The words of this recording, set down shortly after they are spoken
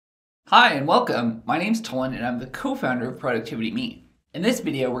Hi and welcome. My name's Tolan and I'm the co-founder of Productivity Me. In this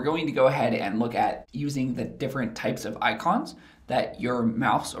video, we're going to go ahead and look at using the different types of icons that your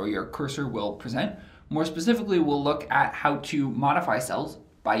mouse or your cursor will present. More specifically, we'll look at how to modify cells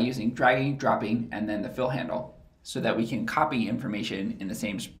by using dragging, dropping, and then the fill handle so that we can copy information in the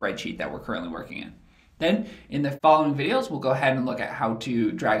same spreadsheet that we're currently working in. Then in the following videos, we'll go ahead and look at how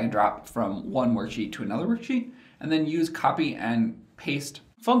to drag and drop from one worksheet to another worksheet, and then use copy and paste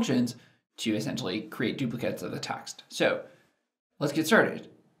functions to essentially create duplicates of the text. So let's get started.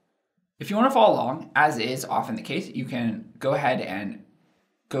 If you want to follow along, as is often the case, you can go ahead and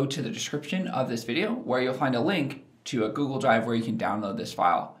go to the description of this video where you'll find a link to a Google Drive where you can download this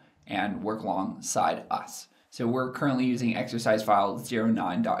file and work alongside us. So we're currently using exercise file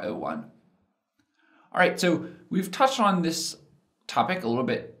 09.01. All right, so we've touched on this topic a little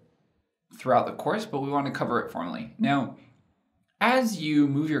bit throughout the course, but we want to cover it formally. Now, as you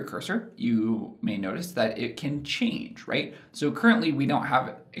move your cursor, you may notice that it can change, right? So currently we don't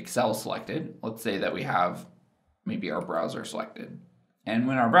have Excel selected. Let's say that we have maybe our browser selected. And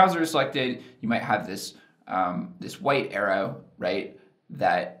when our browser is selected, you might have this, this white arrow, right?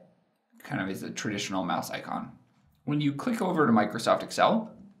 That kind of is a traditional mouse icon. When you click over to Microsoft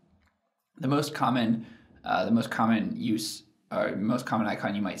Excel, the most common icon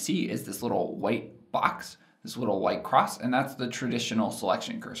you might see is this little white box, this little white cross, and that's the traditional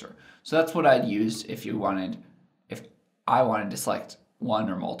selection cursor. So that's what I'd use if I wanted to select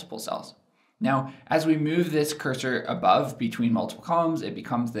one or multiple cells. Now, as we move this cursor above between multiple columns, it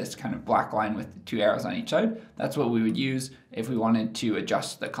becomes this kind of black line with two arrows on each side. That's what we would use if we wanted to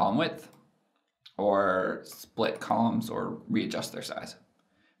adjust the column width or split columns or readjust their size.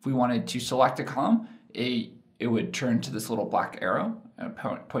 If we wanted to select a column, it would turn to this little black arrow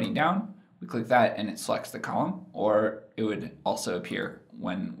pointing down. We click that and it selects the column, or it would also appear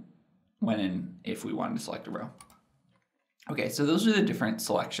if we wanted to select a row. Okay, so those are the different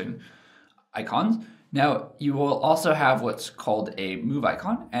selection icons. Now, you will also have what's called a move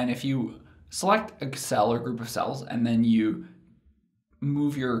icon, and if you select a cell or group of cells and then you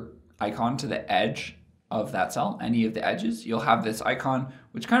move your icon to the edge of that cell, any of the edges, you'll have this icon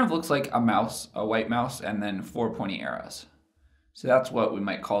which kind of looks like a mouse, a white mouse, and then four pointy arrows. So that's what we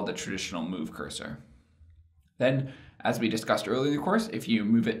might call the traditional move cursor. Then, as we discussed earlier in the course, if you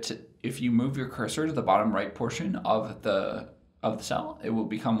move your cursor to the bottom right portion of the cell, it will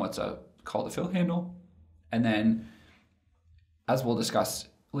become what's called a fill handle. And then, as we'll discuss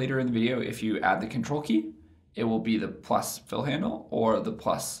later in the video, if you add the control key, it will be the plus fill handle or the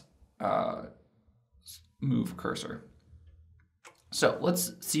plus move cursor. So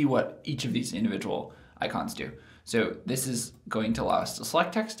let's see what each of these individual icons do. So this is going to allow us to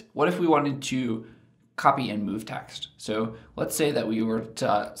select text. What if we wanted to copy and move text? So let's say that we were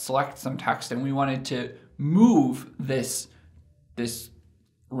to select some text and we wanted to move this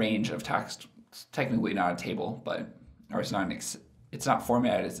range of text. It's technically not a table, it's not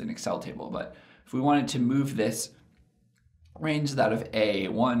formatted as an Excel table, but if we wanted to move this range that of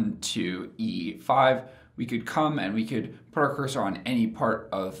A1 to E5, we could come and we could put our cursor on any part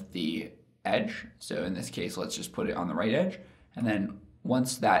of the edge. So in this case, let's just put it on the right edge. And then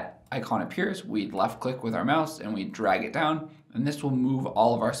once that icon appears, we'd left click with our mouse and we'd drag it down, and this will move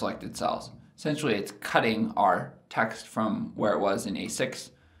all of our selected cells. Essentially, it's cutting our text from where it was in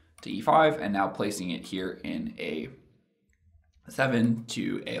A6 to E5 and now placing it here in A7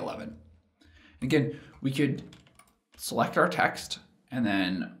 to A11. Again, we could select our text and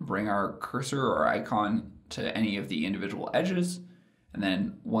then bring our cursor or icon to any of the individual edges. And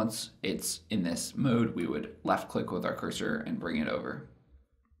then once it's in this mode, we would left click with our cursor and bring it over.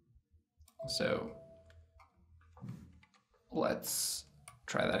 So let's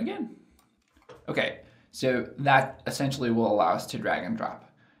try that again. Okay, so that essentially will allow us to drag and drop.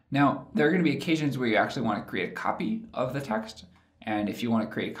 Now, there are going to be occasions where you actually want to create a copy of the text. And if you want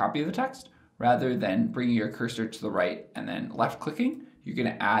to create a copy of the text, rather than bringing your cursor to the right and then left clicking, you're going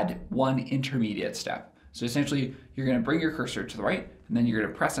to add one intermediate step. So essentially, you're going to bring your cursor to the right, and then you're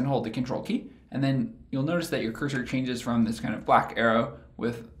going to press and hold the control key, and then you'll notice that your cursor changes from this kind of black arrow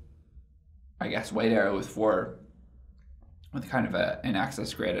with, I guess, white arrow with kind of an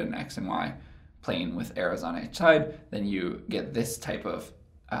axis grid, an X and Y plane with arrows on each side. Then you get this type of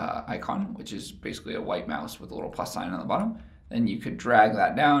icon, which is basically a white mouse with a little plus sign on the bottom. Then you could drag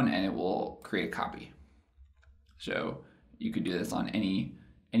that down, and it will create a copy. So you could do this on any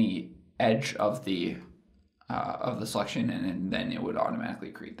edge of the selection, and then it would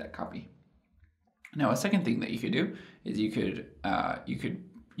automatically create that copy. Now, a second thing that you could do is you could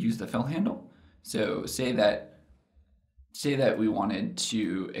use the fill handle. So say that say that we wanted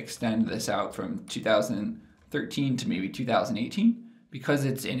to extend this out from 2013 to maybe 2018, because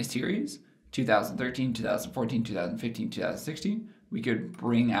it's in a series, 2013, 2014, 2015, 2016, we could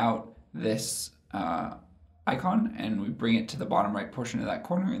bring out this icon and we bring it to the bottom right portion of that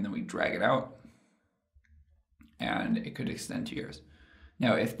corner, and then we drag it out and it could extend to years.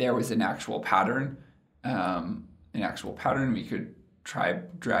 Now, if there was an actual pattern, we could try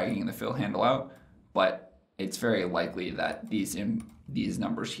dragging the fill handle out, but it's very likely that these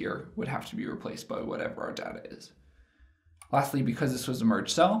numbers here would have to be replaced by whatever our data is. Lastly, because this was a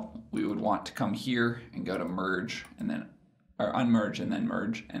merge cell, we would want to come here and go to merge and then, or unmerge and then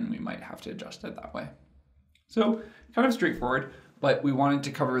merge, and we might have to adjust it that way. So kind of straightforward, but we wanted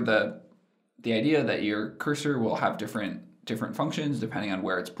to cover the idea that your cursor will have different functions depending on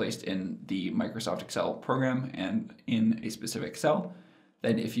where it's placed in the Microsoft Excel program and in a specific cell.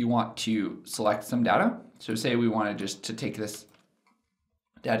 Then if you want to select some data, so say we wanted just to take this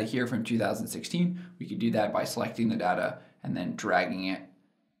data here from 2016, we could do that by selecting the data and then dragging it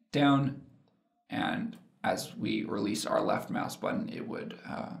down, and as we release our left mouse button, it would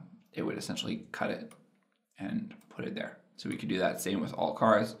essentially cut it and put it there. So we could do that same with all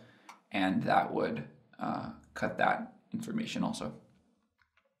cars, and that would cut that information also.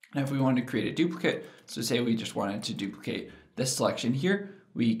 Now if we wanted to create a duplicate, so say we just wanted to duplicate this selection here,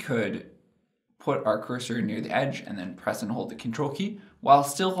 we could put our cursor near the edge and then press and hold the control key. While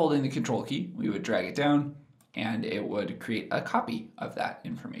still holding the control key, we would drag it down and it would create a copy of that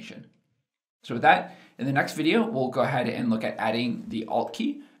information. So with that, in the next video, we'll go ahead and look at adding the Alt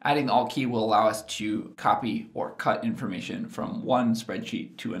key. Adding the Alt key will allow us to copy or cut information from one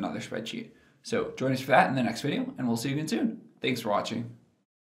spreadsheet to another spreadsheet. So join us for that in the next video, and we'll see you again soon. Thanks for watching.